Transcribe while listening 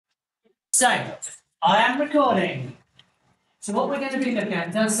So, I am recording. So what we're going to be looking at,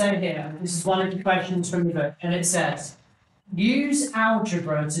 it does say here, this is one of the questions from the book, and it says, use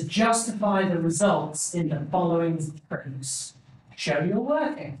algebra to justify the results in the following proofs. Show you're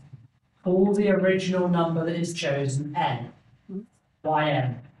working. Call the original number that is chosen n.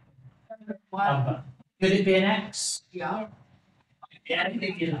 Yn. Number. Could it be an x? Yeah. Yeah,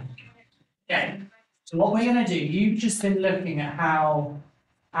 anything you like. Okay. So what we're going to do, you've just been looking at how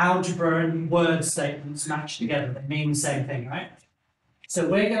algebra and word statements match together. They mean the same thing, right? So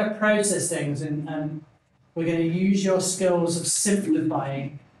we're going to process things and we're going to use your skills of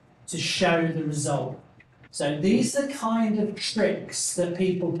simplifying to show the result. So these are the kind of tricks that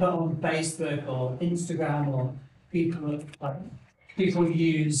people put on Facebook or Instagram or people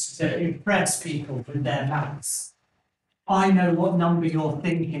use to impress people with their maths. I know what number you're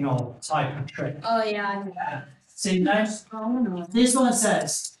thinking of type of trick. Oh yeah. See those? This one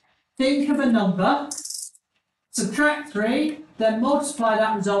says, think of a number, subtract 3, then multiply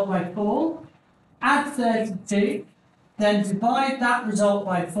that result by 4, add 32, then divide that result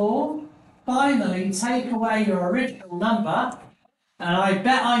by 4, finally take away your original number, and I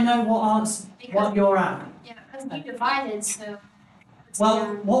bet I know what you're at. Yeah, because we divided, so.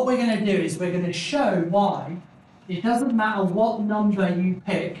 Well, what we're going to do is we're going to show why it doesn't matter what number you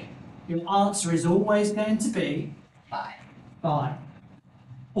pick, your answer is always going to be 5.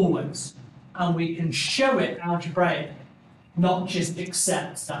 Always. And we can show it algebraically, not just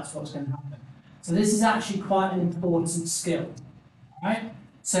accept that's what's going to happen. So this is actually quite an important skill. Right?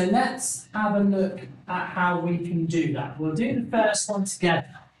 So let's have a look at how we can do that. We'll do the first one together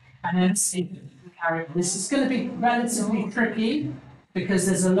and then see if we can carry on. This is going to be relatively tricky because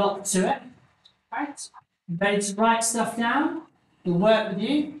there's a lot to it. Right? You ready to write stuff down? We'll work with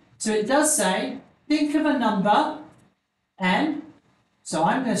you. So it does say, think of a number, n. So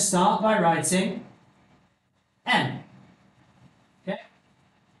I'm going to start by writing n. Okay.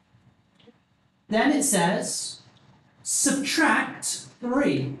 Then it says, subtract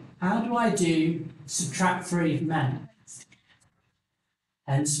 3. How do I do subtract 3 from n?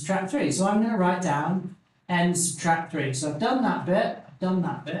 N subtract 3. So I'm going to write down n subtract 3. So I've done that bit,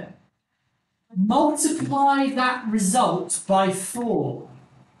 Multiply that result by 4.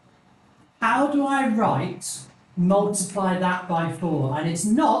 How do I write multiply that by 4? And it's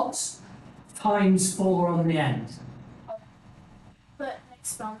not times 4 on the end. Put an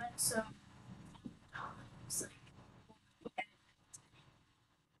exponent, so.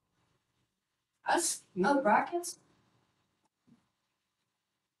 Us? No brackets?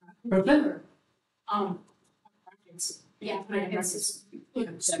 Remember? Brackets. Yeah, brackets.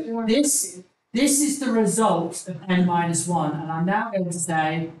 So this is the result of n minus 1, and I'm now going to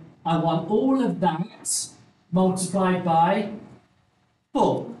say I want all of that multiplied by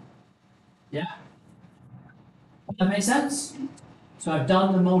 4. Yeah? That makes sense? So I've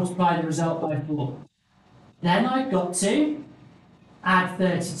done the multiply the result by 4. Then I've got to add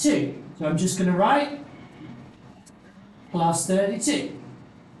 32. So I'm just going to write plus 32.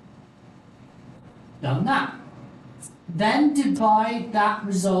 Done that. Then divide that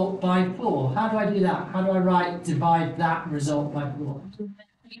result by 4. How do I do that? How do I write divide that result by 4?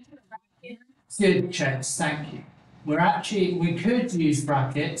 Good, Chase, thank you. We could use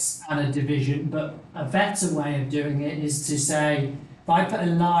brackets and a division, but a better way of doing it is to say, if I put a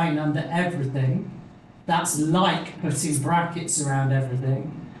line under everything, that's like putting brackets around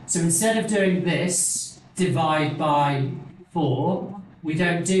everything. So instead of doing this, divide by 4, we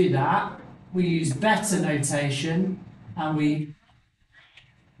don't do that. We use better notation, and we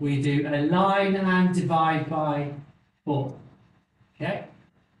do a line and divide by 4. Okay?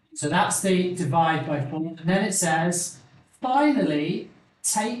 So that's the divide by 4. And then it says, finally,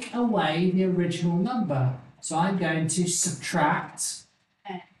 take away the original number. So I'm going to subtract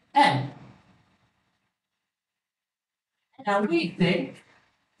n. Now we think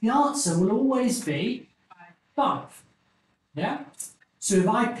the answer will always be 5. Yeah? So if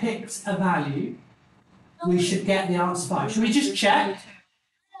I picked a value, we should get the answer 5. Should we just check?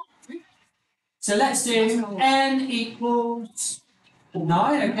 So let's do n equals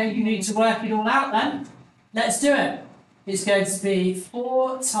 9. Okay, you need to work it all out then. Let's do it. It's going to be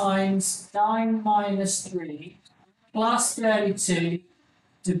 4 times 9 minus 3 plus 32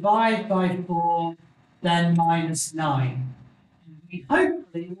 divide by 4 then minus 9. We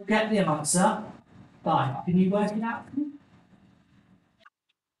hopefully will get the answer 5. Can you work it out for me?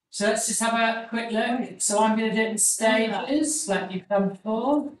 So let's just have a quick look. So I'm going to do it in stages, like you've done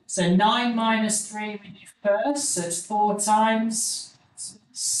before. So 9 minus 3 we do first, so it's 4 times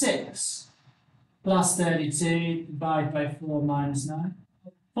 6 plus 32 divided by 4 minus 9.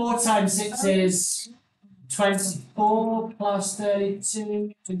 4 times 6 is 24 plus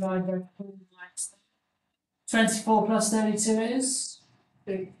 32 divided by 4 minus 24 plus 32 is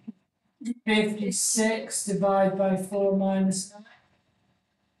 56 divided by 4 minus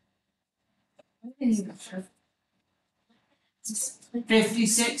 9.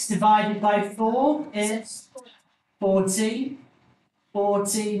 56 divided by 4 is 14.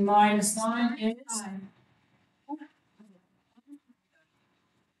 14 minus 9 is.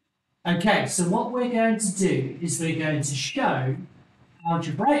 Okay, so what we're going to do is we're going to show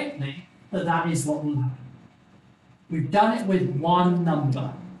algebraically that that is what will happen. We've done it with one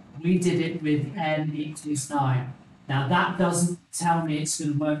number. We did it with n equals 9. Now that doesn't tell me it's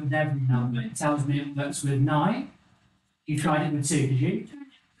going to work with every number. It tells me it works with 9. You tried it with 2, did you?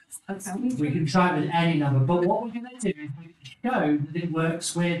 We can try it with any number, but what we're going to do is we're going to show that it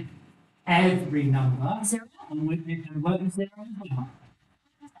works with every number. And we're going to work with 0 as well.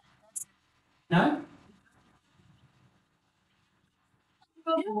 No?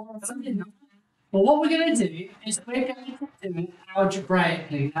 Well, what we're going to do is we're going to do it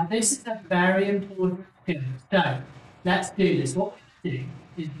algebraically. Now, this is a very important skill. So, let's do this. What we're going to do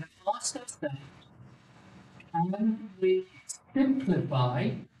is we're going to ask ourselves, can we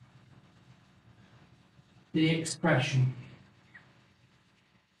simplify the expression?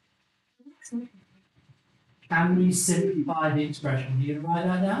 Can we simplify the expression? Are you going to write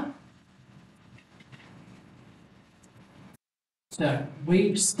that down? So,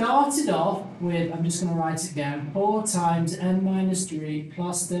 we've started off with, I'm just going to write it again, 4 times n minus 3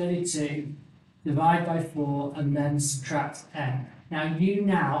 plus 32, divide by 4, and then subtract n. Now, you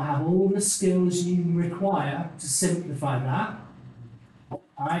now have all the skills you require to simplify that.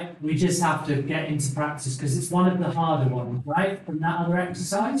 Alright, we just have to get into practice because it's one of the harder ones, right, from that other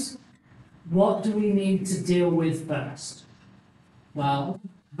exercise. What do we need to deal with first? Well,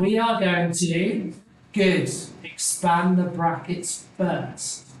 we are going to, expand the brackets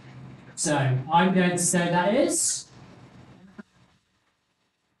first. So, I'm going to say that is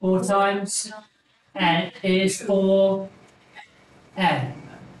 4 times n is 4n. Right?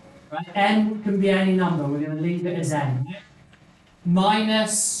 N can be any number, we're going to leave it as n. Right?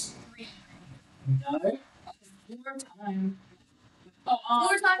 Minus 3. no. 4 times.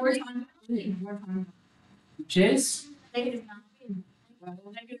 4 times 3. Which is Negative 9.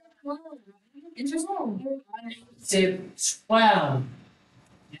 Negative 12. Interesting. negative 12.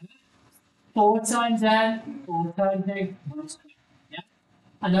 Yeah. 4 times n, 4 times negative 1. Yeah.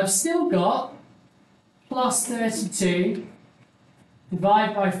 And I've still got plus 32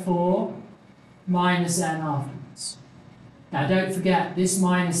 divided by 4 minus n afterwards. Now don't forget, this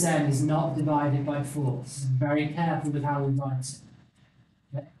minus n is not divided by 4. So be very careful with how we write it.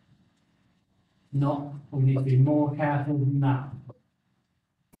 Okay? We need to be more careful than that.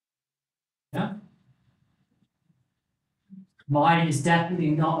 Yeah? Mine is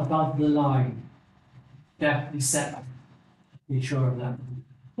definitely not above the line. Definitely set. Be sure of that.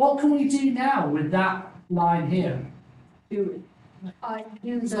 What can we do now with that line here? Do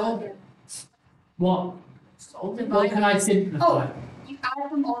the. What? What can I simplify? Oh, you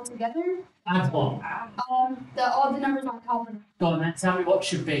add them all together. Add what? All the numbers on top of it. Go on then, tell me what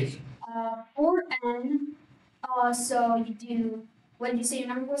should be. 4n. So you do. What did you say your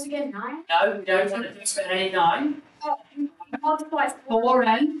number was again? 9. No, we don't want to do for any 9. Oh, multiply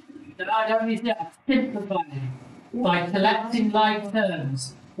 4n. No, I don't need to simplify by collecting like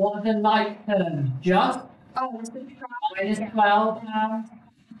terms. What are the like terms? Just minus 12 and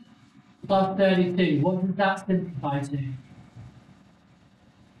plus 32. What does that simplify to?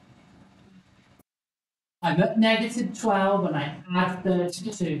 I'm at negative 12 and I add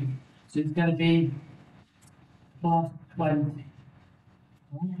 32. So it's going to be plus 20.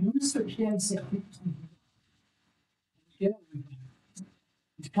 I'm going to switch the NC.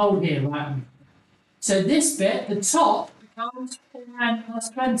 It's cold here, right? So this bit, the top, becomes 4n plus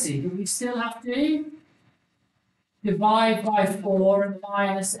 20, but we still have to divide by 4 and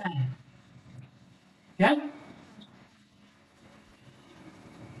minus n. Okay?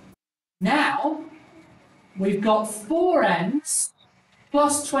 Now, we've got 4n's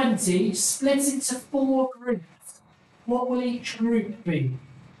plus 20 split into 4 groups. What will each group be?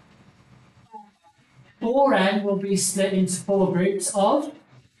 4n will be split into 4 groups of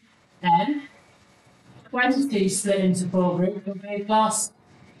n. 20 split into 4 groups will be plus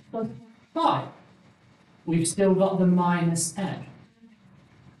 5. We've still got the minus n.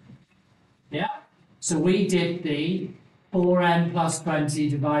 Yeah? So we did the 4n plus 20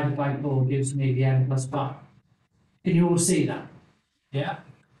 divided by 4 gives me the n plus 5. Can you all see that? Yeah?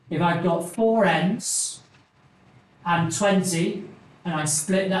 If I've got 4n's and 20 and I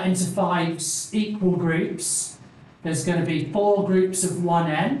split that into 5 equal groups, there's going to be 4 groups of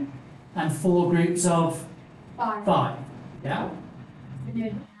 1n and 4 groups of 5. Yeah?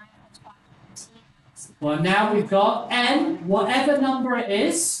 Well, now we've got n, whatever number it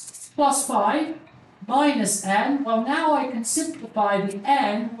is, plus 5, minus n. Well, now I can simplify the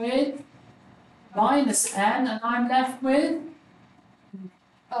n with minus n, and I'm left with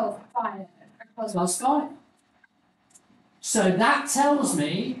 5. plus 5. So that tells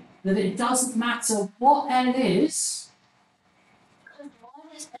me that it doesn't matter what n is.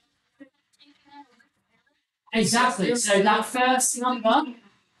 Exactly. So that first number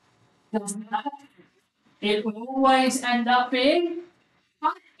doesn't matter. It will always end up being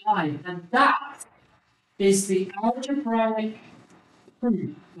 5. And that is the algebraic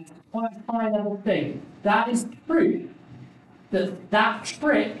proof. It's quite a high level thing. That is proof that that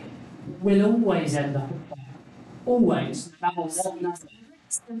trick will always end up at 5. Always. No matter what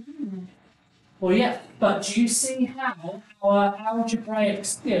number. Well, yeah, but do you see how our algebraic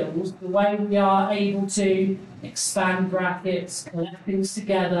skills, the way we are able to expand brackets, collect things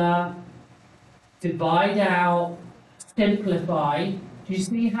together, divide out, simplify, do you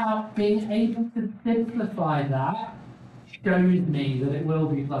see how being able to simplify that shows me that it will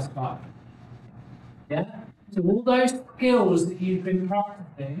be plus 5? Yeah? So all those skills that you've been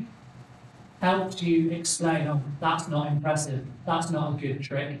practicing helps you explain, oh, that's not impressive, that's not a good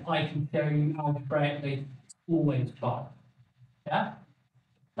trick, I can show you algebraically, it's always 5. Yeah?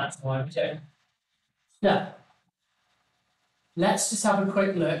 That's why we do it. So, let's just have a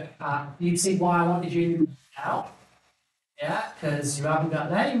quick look at, you see why I wanted you to out. Yeah, because you haven't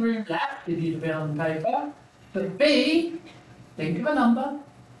got any room left if you'd been on the paper. But B, think of a number,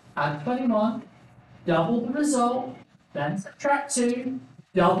 add 21, double the result, then subtract 2,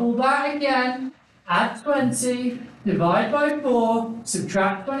 double that again, add 20, divide by 4,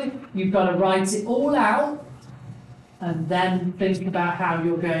 subtract 20. You've got to write it all out and then think about how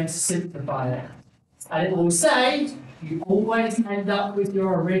you're going to simplify it. And it will say you always end up with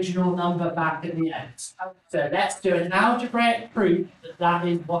your original number back at the end. So let's do an algebraic proof that that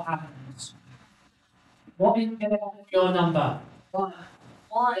is what happens. What is going to happen with your number? 1.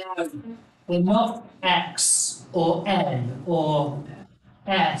 Well, not x or n or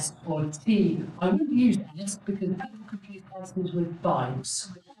s or t. I wouldn't use s because people confuse s's with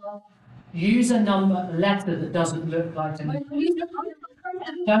 5s. Use a number, a letter that doesn't look like a number.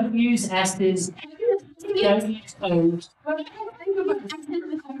 Don't use s's. Don't use o's.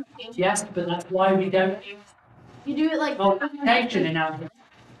 Yes, but that's why we don't use You do it like multiplication in algebra.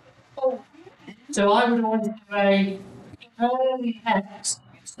 So I would always do a early x,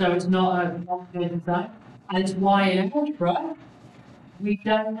 so it's not a multiplication sign. And it's why in algebra we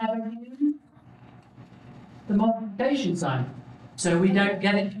don't ever use the multiplication sign. So we don't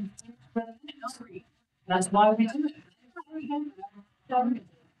get it confused with it. That's why we do it.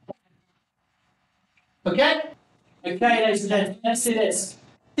 Okay? Okay, ladies and gentlemen, let's do this.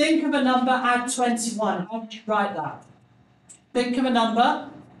 Think of a number, add 21. How would you write that? Think of a number,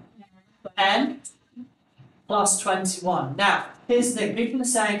 n plus 21. Now, here's the thing. People are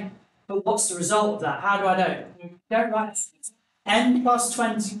saying, but what's the result of that? How do I know? Don't write n plus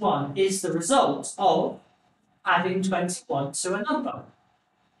 21 is the result of adding 21 to a number.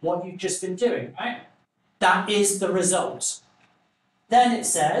 What you've just been doing, right? That is the result. Then it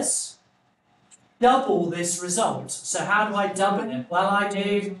says, double this result. So how do I double it? Well, I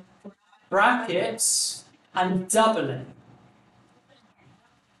do brackets and double it.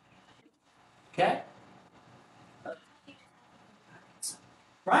 Okay?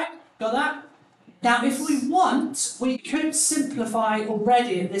 Right? Got that? Now, if we want, we could simplify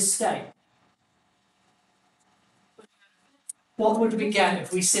already at this stage. What would we get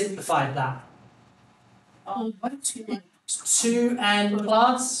if we simplified that? 2n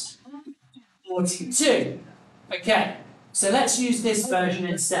plus 42. Okay, so let's use this version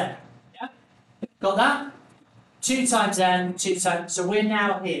instead. Yeah? Got that? 2 times n, 2 times, so we're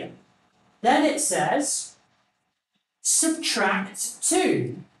now here. Then it says, subtract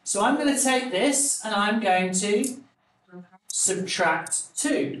 2. So I'm going to take this and I'm going to subtract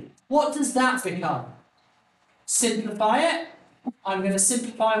 2. What does that become? Simplify it. I'm going to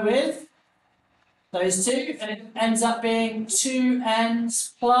simplify with those 2, and it ends up being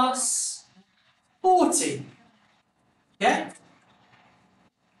 2n plus 40. Okay?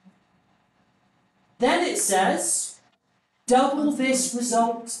 Then it says, double this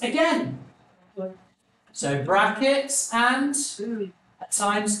result again. So brackets and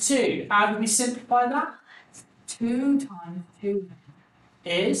times 2. How do we simplify that? 2 times 2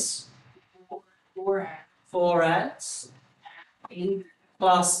 Is 4x. 4x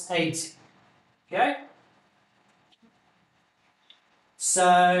plus 80. Okay?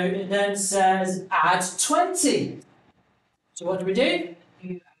 So it then says add 20. So what do?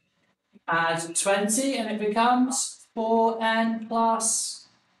 Add 20 and it becomes 4n plus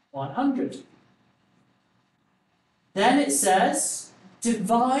 100. Then it says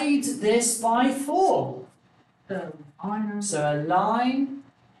divide this by 4. So a line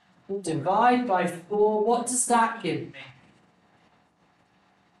divide by 4, what does that give me?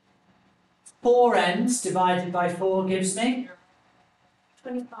 4 ends divided by 4 gives me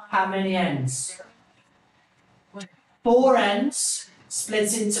 25. how many ends? 4 ends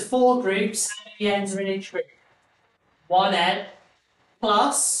split into 4 groups. How many ends are in each group? 1 end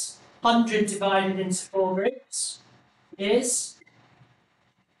plus 100 divided into 4 groups is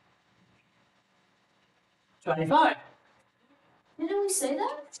 25. Didn't we say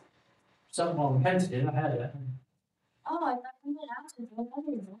that? Someone repented it, I heard it. Oh, I thought we went after that.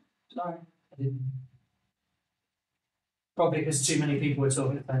 Sorry, I didn't. Probably because too many people were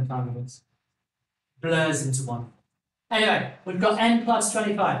talking at the same time and it blurs into one. Anyway, we've got n plus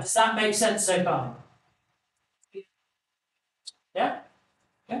 25. Does that make sense so far? Yeah?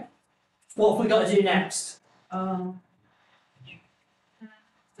 Yeah? What have we got to do next?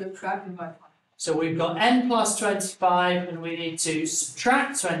 Subtracted by 5. So we've got n plus 25 and we need to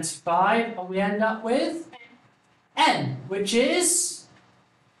subtract 25 and we end up with n, which is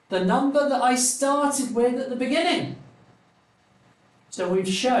the number that I started with at the beginning. So we've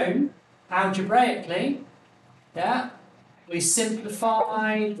shown algebraically, yeah, we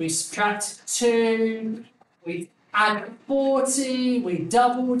simplified, we subtracted 2, we added 40, we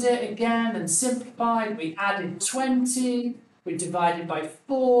doubled it again and simplified, we added 20, we divided by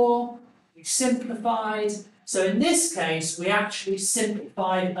 4, we simplified. So in this case, we actually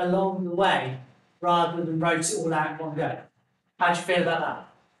simplified along the way rather than wrote it all out in one go. How do you feel about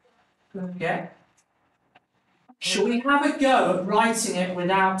that? Yeah? Shall we have a go at writing it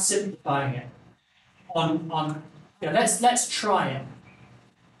without simplifying it? Yeah, let's try it.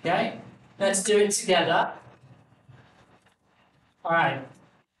 Okay? Let's do it together. Alright.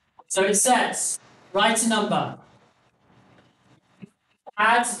 So it says, write a number.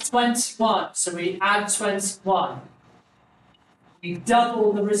 Add 21. So we add 21. We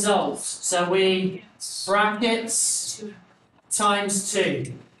double the result. So we brackets times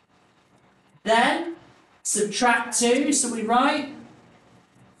 2. Then subtract 2. So we write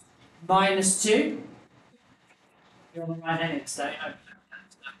minus 2. You're on the right end today.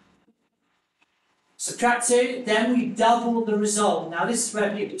 Subtract 2, then we double the result. Now this is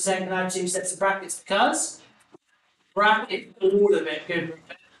where people say can I have 2 sets of brackets because bracket all of it, good,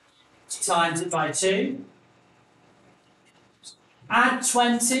 times it by 2. Add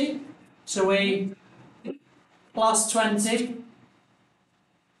 20, so we plus 20.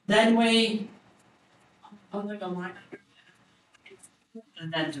 Then we and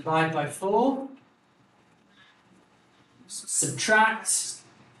then divide by 4. Subtract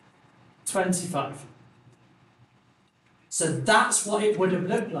 25. So that's what it would have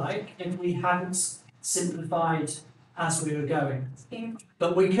looked like if we hadn't simplified as we were going.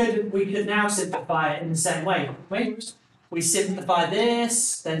 But we could now simplify it in the same way. We simplify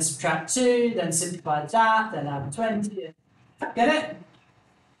this, then subtract 2, then simplify that, then add 20. Get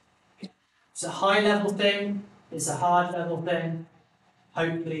it? It's a high level thing, it's a hard level thing.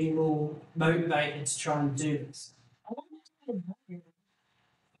 Hopefully you're all motivated to try and do this.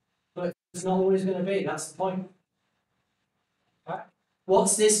 But it's not always going to be, that's the point. Right.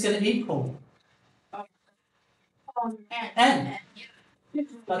 What's this going to equal? N.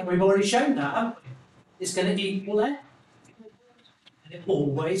 Like we've already shown that, haven't we? It's going to equal N. And it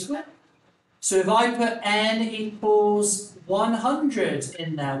always will. So if I put N equals 100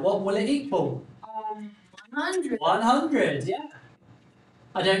 in there, what will it equal? 100. 100, yeah.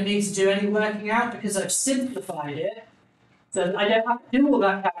 I don't need to do any working out because I've simplified it. So I don't have to do all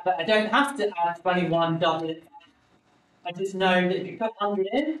that calculation. I don't have to add 21, double it. I just know that if you put 100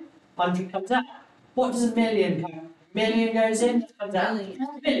 in, 100 comes out. What does a million come? Million goes in, comes out.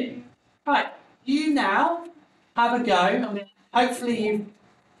 Million. Right. You now have a go. I mean, hopefully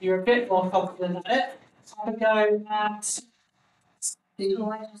you're a bit more confident at it. Have a go at the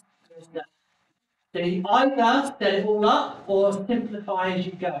either set it all up or simplify as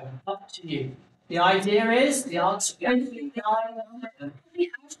you go. Up to you. The idea is the answer is either.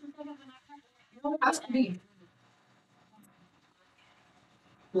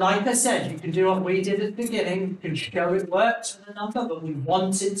 Like I said, you can do what we did at the beginning. You can show it works with a number, but we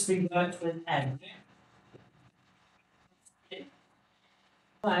want it to be worked with n.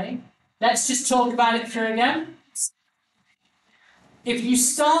 Okay. Let's just talk about it through again. if you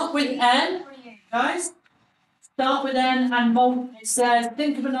start with n, guys, start with n and it says,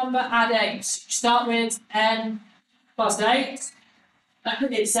 think of a number, add 8. You start with n plus 8.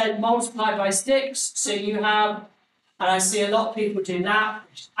 It said multiply by 6, so you have, and I see a lot of people do that,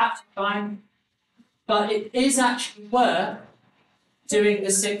 which is absolutely fine, but it is actually worth doing the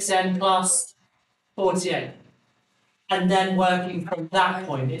 6n plus 48, and then working from that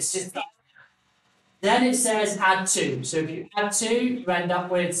point. It's just that. Then it says add 2, so if you add 2, you end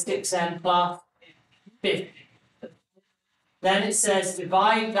up with 6n plus 50. Then it says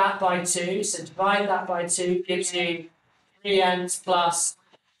divide that by 2, so divide that by 2 gives you 3n plus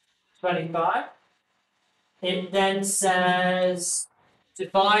 25. It then says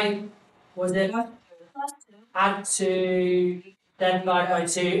divide, was it? Add 2, then divide by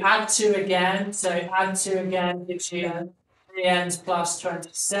 2, add 2 again, so add 2 again gives you 3n plus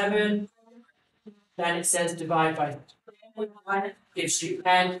 27. Then it says divide by 3, gives you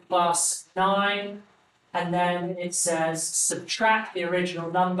n plus 9. And then it says subtract the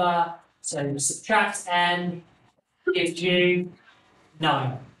original number, so subtract n gives you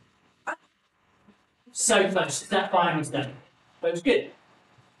 9. So close, step 5 is done. But it was good.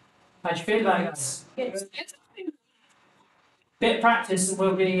 How do you feel about it? Good. Bit of practice and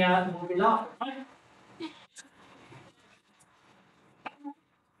we'll be laughing, right?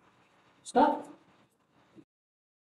 Stop.